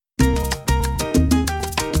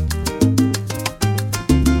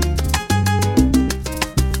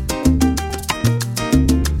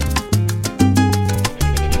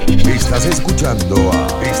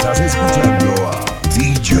Estás escuchando a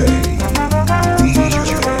DJ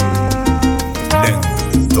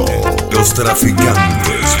Lento. Los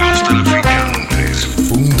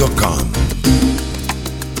traficantes.com.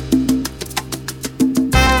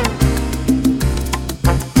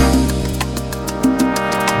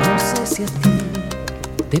 No sé si a ti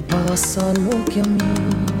te pasa lo que a mí.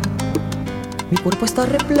 Mi cuerpo está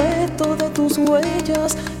repleto de tus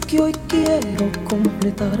huellas que hoy quiero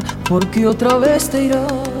completar, porque otra vez te irás,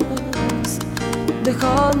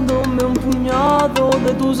 dejándome un puñado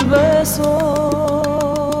de tus besos.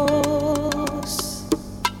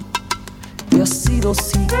 Y ha sido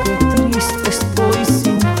sí, que triste estoy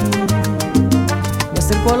sin ti. Me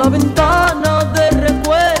acerco a la ventana de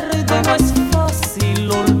recuerdo y no es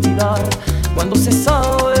fácil olvidar cuando se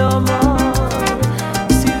sabe amar.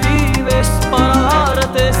 Si vives para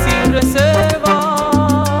darte sin reserva,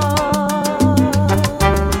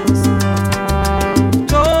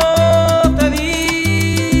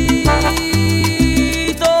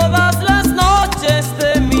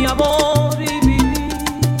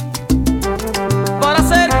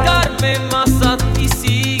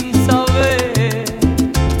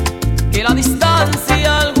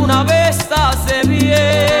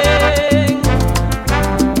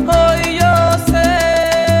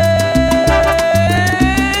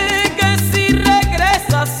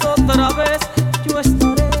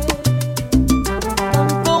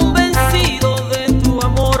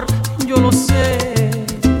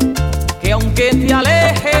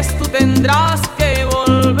 tendrás que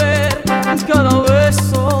volver cada vez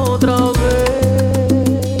otra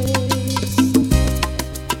vez.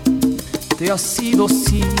 Te has ido,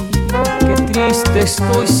 sí, qué triste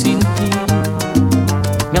estoy sin ti.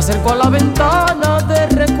 Me acerco a la ventana de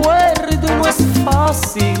recuerdo y no es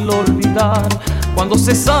fácil olvidar cuando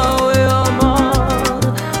se sabe amar.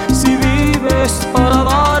 Si vives para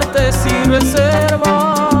darte sin reserva,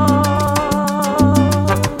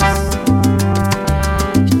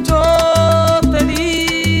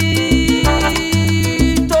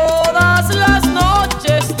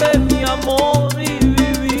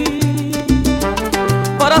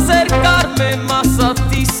 acercarme más a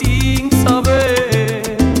ti sin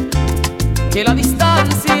saber que la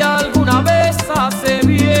distancia alguna vez hace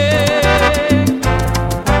bien.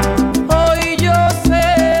 Hoy yo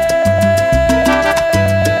sé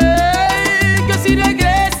que si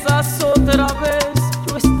regresas otra vez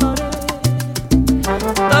yo estaré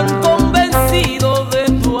tan convencido de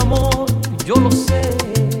tu amor. Yo lo sé,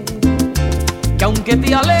 que aunque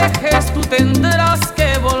te alejes tú tendrás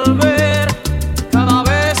que volver cada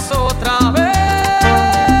vez otra vez.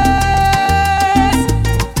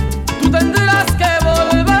 Tú tendrás que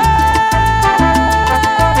volver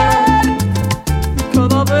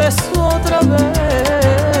cada vez otra vez.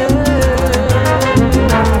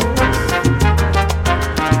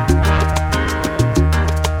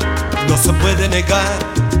 No se puede negar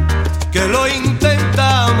que lo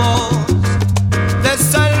intentamos, de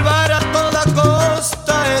salvar a toda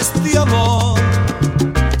costa este amor,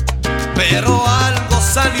 pero algo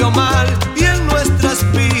salió mal y en nuestras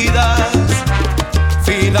vidas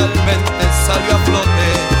finalmente salió a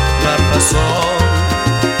flote la razón.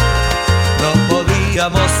 No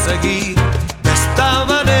podíamos seguir de esta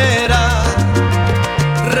manera,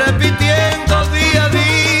 repitiendo día a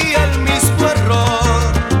día el mismo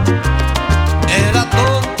error. Era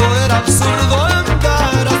tonto, era absurdo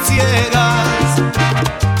andar a ciegas,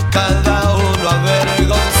 cada uno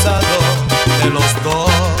avergonzado de los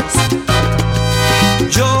dos.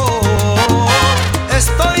 Yo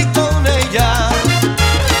estoy con ella,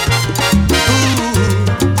 tú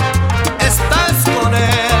estás con él.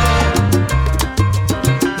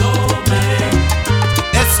 No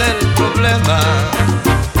es el problema.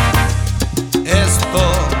 Esto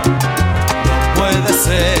no puede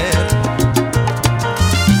ser.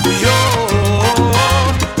 Yo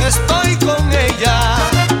estoy con ella,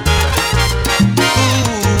 tú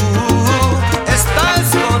estás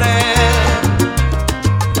con él.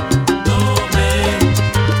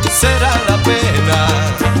 Será la pena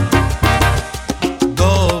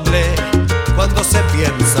doble cuando se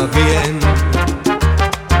piensa bien.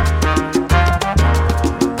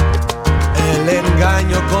 El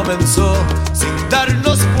engaño comenzó sin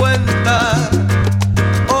darnos cuenta,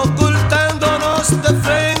 ocultándonos de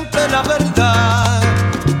frente la verdad,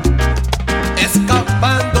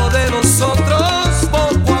 escapando de nosotros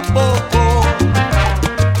poco a poco.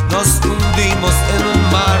 Nos hundimos en un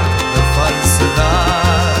mar de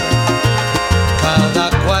falsedad. Cada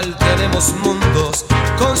cual tenemos mundos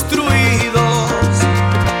construidos,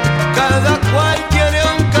 cada cual tiene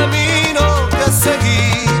un camino que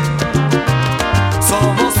seguir.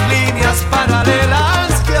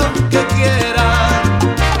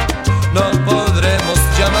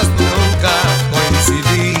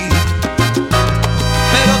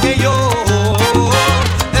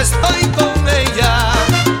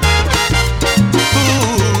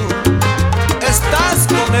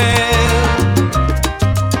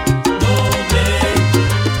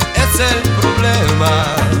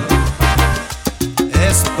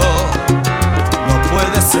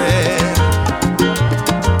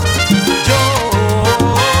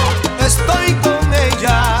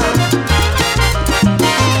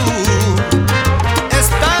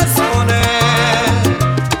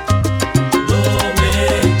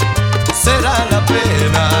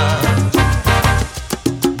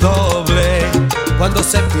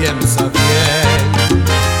 piensa bien.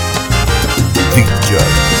 DJ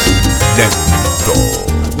Lento.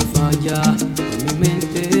 Algo falla en mi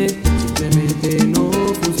mente, simplemente no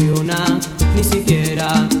funciona. Ni siquiera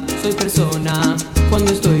soy persona cuando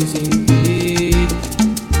estoy sin ti.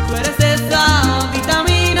 Tú eres esa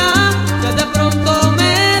vitamina que de pronto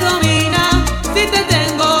me domina. Si te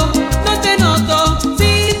tengo, no te noto.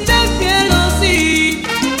 Si te pierdo, sí.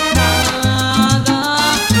 Nada,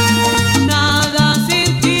 nada sin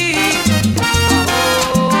ti.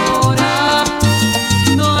 Ahora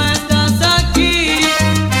no estás aquí.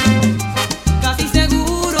 Casi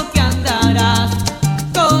seguro que andarás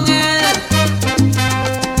con él.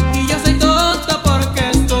 Y yo soy tonto porque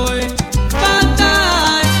estoy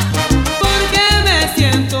fatal, porque me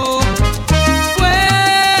siento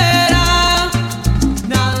fuera.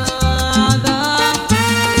 Nada,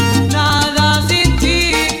 nada sin ti.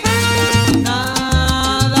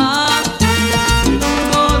 Nada,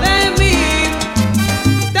 uno de mí.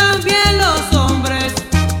 También los hombres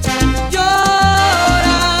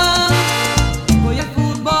lloran. Voy al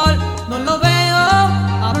fútbol, no lo veo.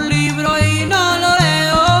 Abro un libro y no lo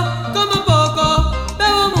leo. Como poco,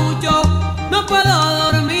 bebo mucho, no puedo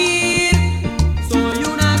dormir. Soy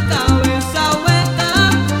una cabeza hueca,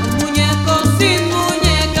 un muñeco sin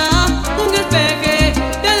muñeca, un espeje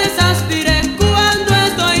de desastre cuando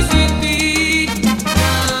estoy sin ti.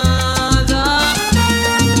 Nada,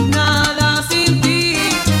 nada sin ti.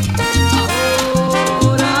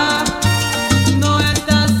 Ahora no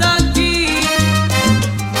estás aquí.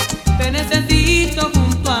 Te necesito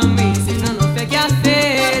junto a mí, si no, no sé qué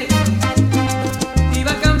hacer.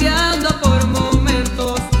 Iba cambiando por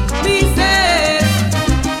momentos mi ser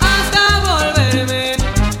hasta volverme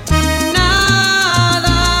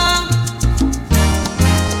nada.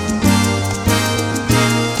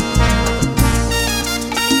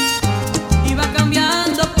 Iba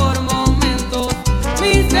cambiando por momentos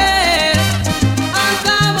mi ser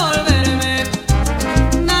hasta volverme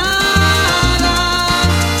nada.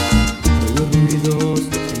 Oigo ruidos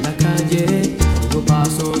en la calle, oigo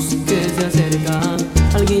pasos que se acercan.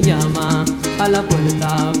 Alguien llama a la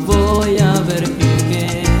puerta, voy a ver quién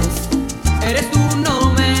es. Eres tú,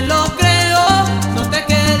 no me lo creo. No te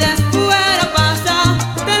quedes fuera, pasa.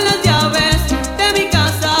 Ten las llaves de mi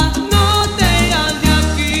casa, no te irás de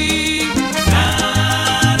aquí.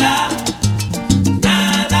 Nada,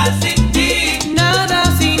 nada sin ti. Nada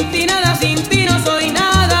sin ti, nada sin ti. No soy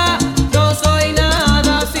nada, no soy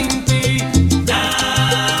nada sin ti.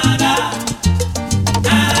 Nada,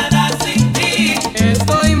 nada sin ti.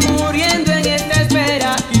 Estoy muriendo en esta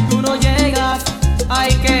espera y tú no llegas.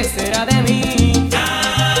 Ay, ¿qué será de mí?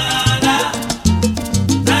 Nada,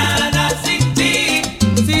 nada sin ti.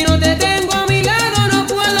 Si no te tengo a mi lado no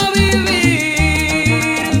puedo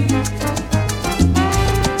vivir.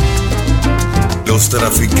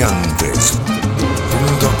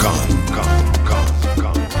 Lostraficantes.com.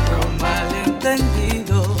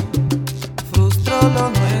 Malentendido, frustró lo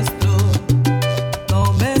nuestro. No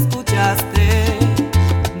me escuchaste,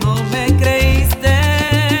 no me creíste,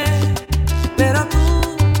 pero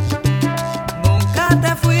tú nunca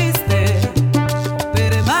te fuiste,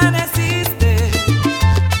 permaneciste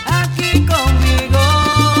aquí conmigo.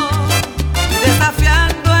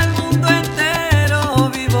 Desafiando el mundo entero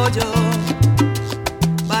vivo yo,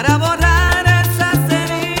 para borrar esas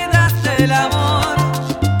heridas del amor,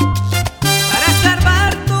 para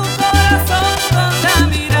escarbar tu corazón con la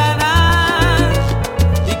mirada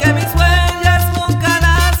y que mis huellas nunca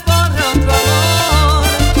las borre otro amor.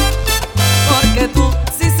 Porque tú,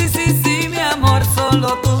 sí, sí, sí, sí, mi amor, solo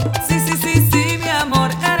tú, sí, sí, sí, sí, mi amor,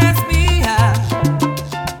 eres mía,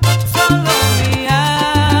 solo mía.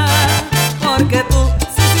 Porque tú,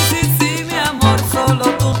 sí, sí, sí, sí, mi amor, solo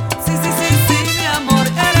tú, sí,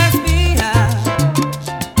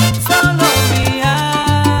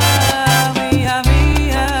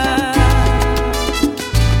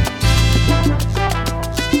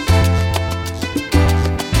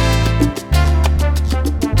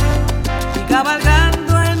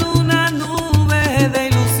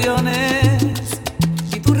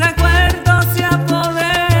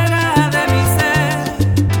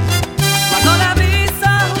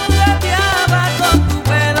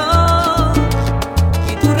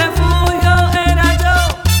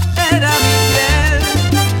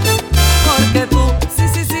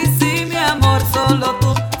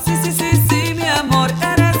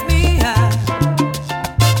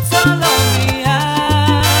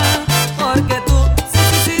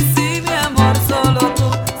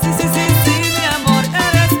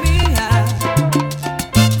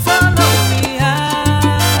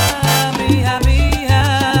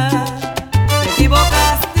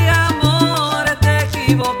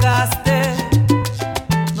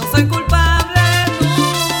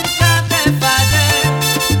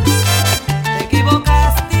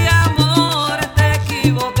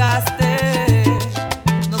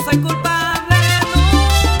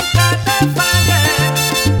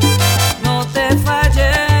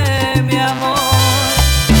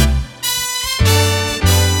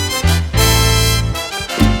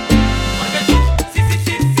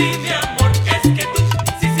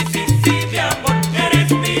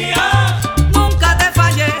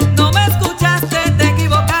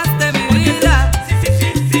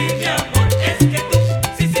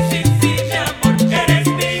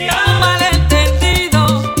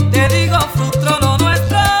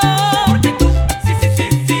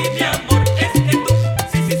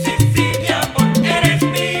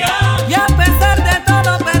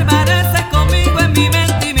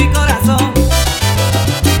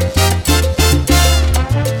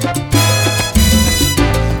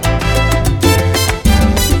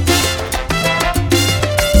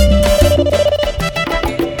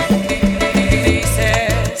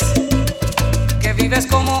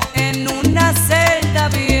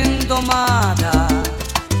 amada,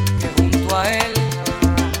 que junto a él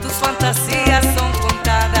tus fantasías son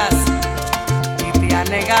contadas y te ha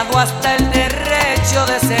negado hasta el derecho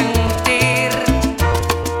de sentir.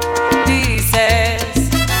 Dices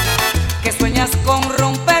que sueñas con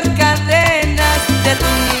romper cadenas de tu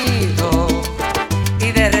nido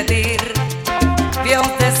y derretir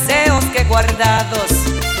viejos deseos que guardados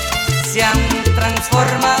se han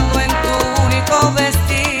transformado en tu único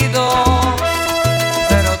vestido.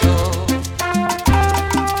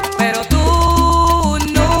 Pero tú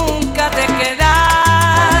nunca te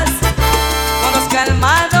quedas. Con los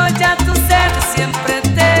calmados ya tu sed siempre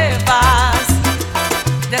te vas.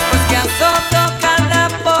 Después que azoto cada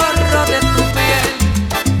porro de tu piel,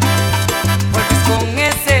 vuelves con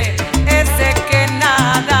ese que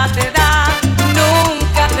nada te da.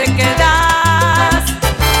 Nunca te quedas.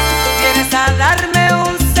 Vienes a darme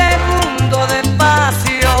un segundo de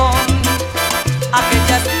pasión.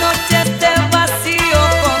 Aquellas noches de vacío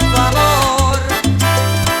con tu amor,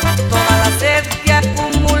 toda la sed que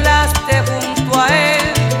acumulaste junto a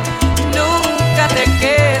él, nunca te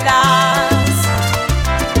quedas.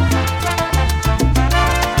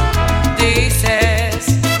 Dices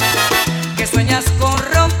que sueñas con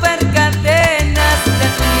romper cadenas de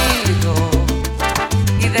tu nido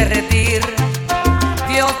y derretir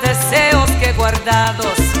viejos deseos que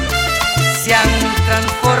guardados se han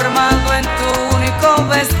transformado en tu único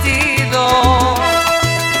vestido.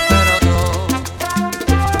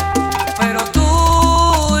 Pero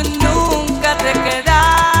tú nunca te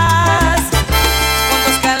quedas. Con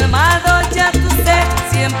los calmados ya tu sed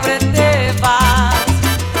siempre te vas.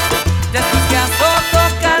 Después que azoto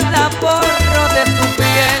cada porro de tu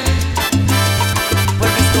piel,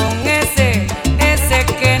 vuelves con ese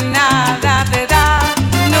que nada te da.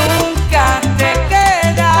 Nunca te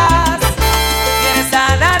quedas. Vienes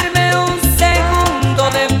a darme un segundo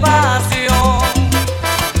de pasión.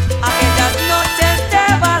 Aquellas noches de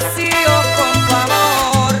vacío con tu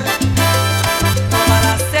amor, toda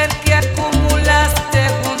la sed que acumulaste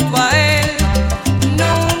junto a él,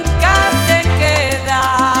 nunca te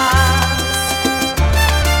quedas.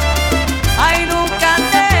 Ay, nunca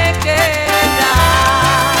te quedas.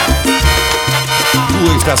 Tú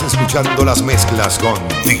estás escuchando las mezclas con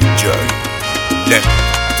DJ Neto.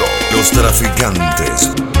 Los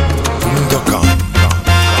traficantes.com.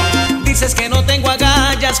 Dices que no tengo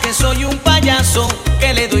agallas, que soy un payaso,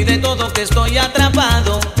 que le doy de todo, que estoy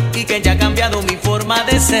atrapado y que ya ha cambiado mi forma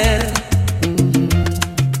de ser.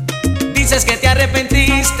 Dices que te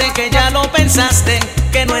arrepentiste, que ya lo pensaste,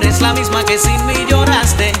 que no eres la misma que sin mí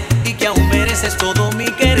lloraste y que aún mereces todo mi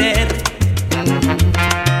querer.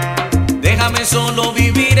 Déjame solo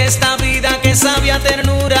vivir esta vida que sabe a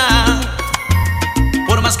ternura.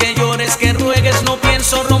 Por más que llores, que ruegues, no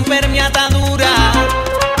pienso romper mi atadura.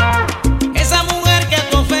 Esa mujer que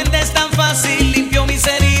te ofende es tan fácil, limpió mis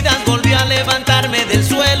heridas, volvió a levantarme del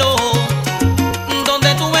suelo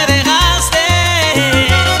donde tú me dejaste.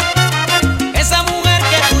 Esa mujer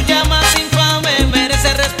que tú llamas infame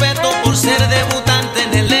merece respeto por ser debutante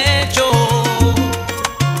en el hecho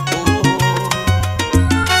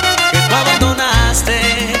que tú abandonaste.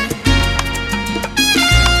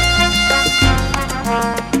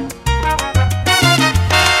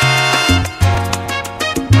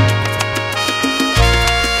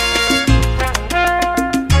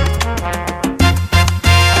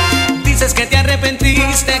 Dices que te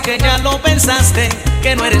arrepentiste, que ya lo pensaste,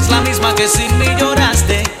 que no eres la misma que sin mí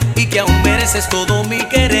lloraste y que aún mereces todo mi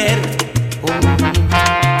querer.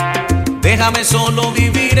 Déjame solo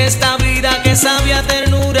vivir esta vida que sabe a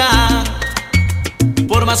ternura.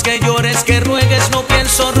 Por más que llores, que ruegues, no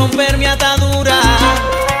pienso romper mi atadura.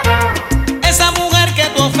 Esa mujer que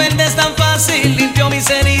tú ofendes tan fácil, limpió mis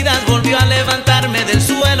heridas, volvió a levantarme del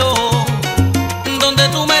suelo donde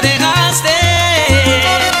tú me dejaste.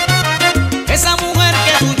 Esa mujer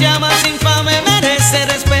que tú llamas infame merece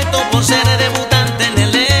respeto por ser debutante en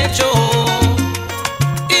el hecho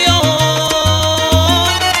y hoy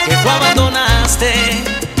que tú abandonaste.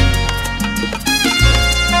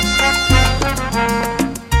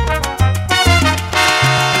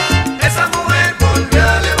 Esa mujer volvió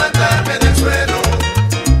a levantarme del suelo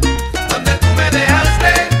donde tú me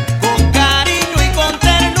dejaste. Con cariño y con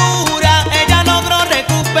ternura ella logró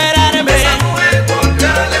recuperarme. Esa mujer volvió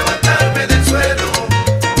a levantarme del suelo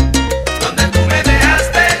donde tú me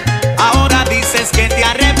dejaste. Ahora dices que te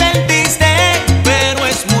arrepentiste, pero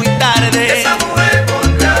es muy tarde. Esa mujer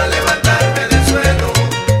volvió a levantarme del suelo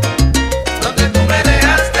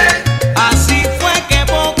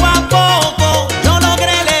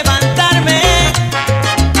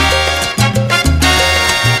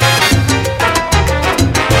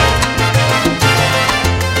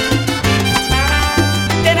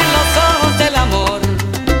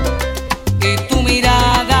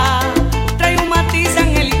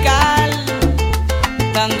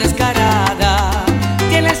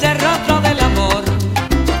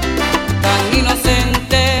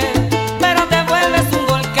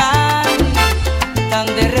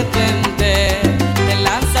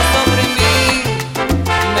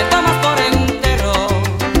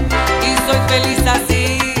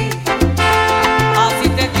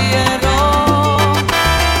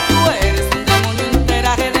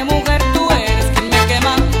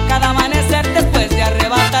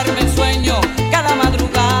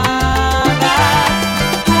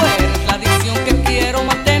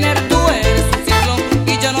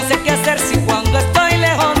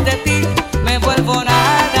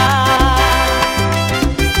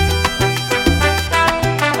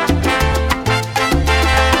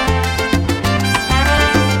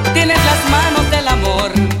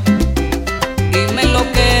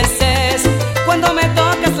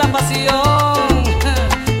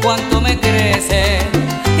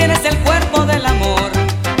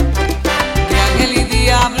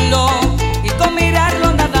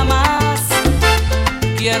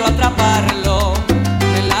atraparlo,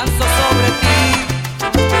 me lanzo sobre ti,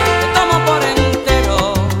 te tomo por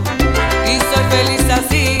entero y soy feliz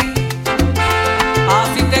así,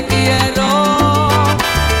 así te quiero.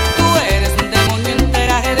 Tú eres un demonio en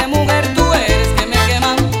traje de mujer, tú eres que me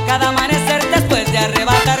queman cada amanecer después de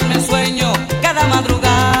arrebatarme el sueño cada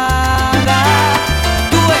madrugada.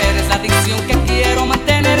 Tú eres la adicción que quiero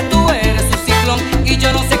mantener, tú eres un ciclón y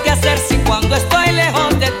yo no sé qué hacer si cuando estoy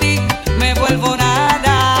lejos de ti me vuelvo nada.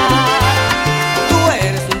 Tú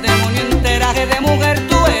eres un demonio en traje de mujer,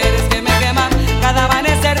 tú eres que me quema cada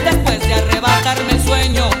amanecer después de arrebatarme el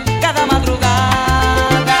sueño cada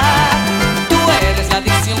madrugada. Tú eres la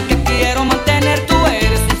adicción que quiero mantener, tú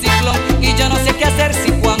eres un ciclón y yo no sé qué hacer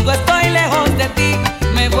si cuando estoy lejos de ti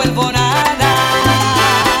me vuelvo nada.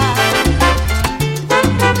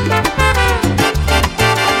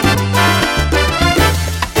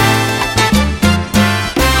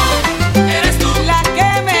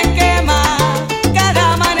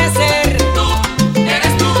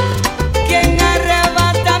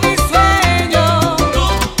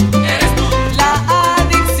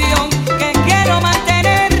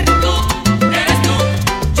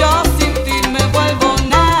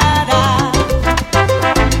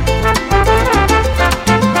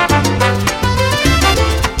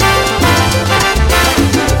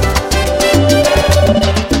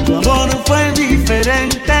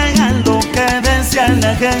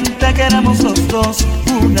 La gente que éramos los dos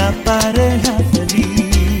una pareja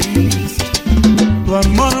feliz. Tu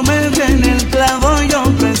amor me dio en el clavo, yo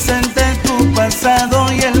presente tu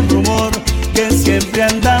pasado y el rumor que siempre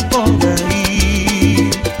anda por ahí.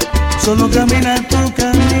 Solo camina tu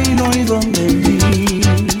camino y donde mí.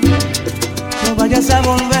 No vayas a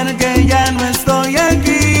volver que ya no estoy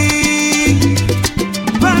aquí.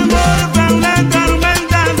 Tu amor fue una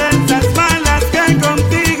tormenta de esas malas que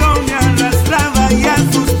contigo me arrastraba y a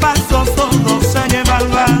sus pasos todo se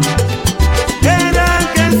llevaba. Era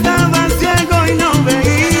que estaba ciego y no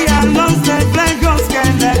veía los reflejos que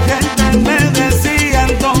la gente me decían.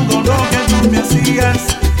 Todo lo que tú me hacías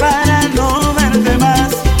para no verte más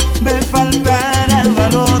me faltará el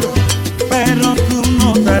valor, pero tú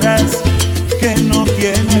notarás que no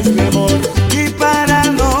tienes mi amor. Y para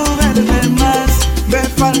no verte más me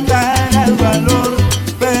faltará el valor,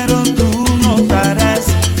 pero tú notarás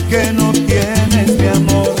que no tienes mi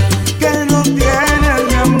amor, que no tienes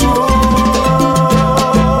mi amor.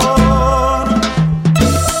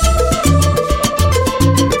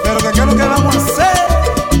 Pero que qué es lo que vamos a hacer.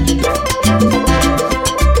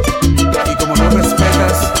 Y como no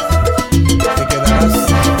respetas, te quedarás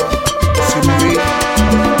sin vivir.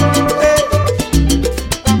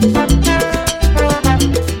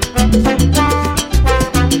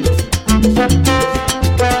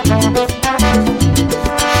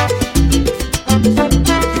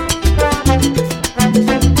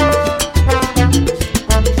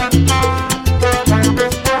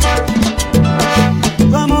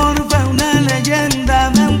 Tu amor fue una leyenda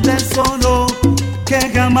de un tesoro que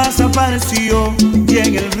jamás apareció y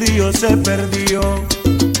en el río se perdió.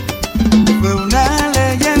 Fue una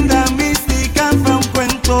leyenda mística, fue un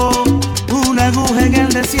cuento, una aguja en el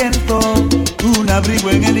desierto, un abrigo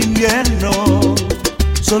en el invierno.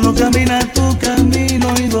 Solo camina tu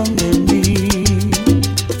camino y donde mí.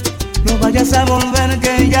 No vayas a volver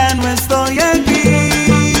que ya no estoy aquí.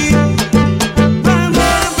 Tu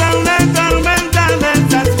amor fue una tormenta de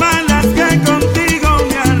esas malas que contigo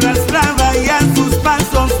me arrastraba y a sus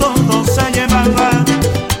pasos todo se llevaba.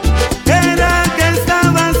 Era que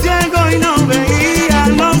estaba ciego y no veía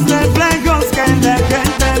los reflejos que la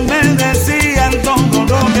gente me decían. Todo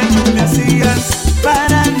lo que tú me hacías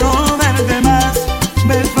para no verte más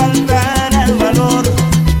me faltará el valor,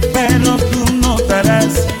 pero tú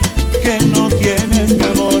notarás que no tienes mi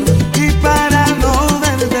amor. Y para no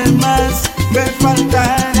verte más me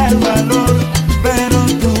faltará el valor, pero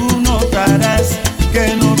tú notarás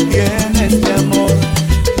que no tienes mi amor.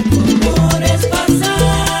 Tu amor es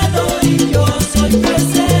pasado y yo soy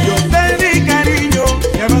presente. Yo te di cariño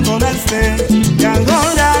y abandonaste, y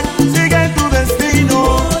ahora sigue tu destino. Tu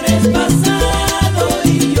amor es pasado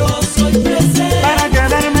y yo soy presente. Para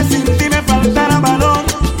quedarme sin ti me faltará valor,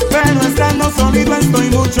 pero estando solito estoy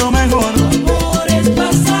mucho mejor. Tu amor es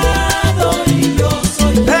pasado y yo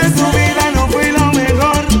soy De presente. tu vida no fui lo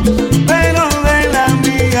mejor, pero de la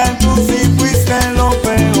mía tú sí fuiste lo Tu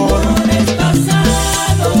peor. amor es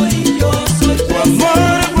pasado y yo soy Tu presente.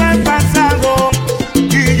 amor fue pasado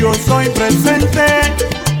y yo soy presente.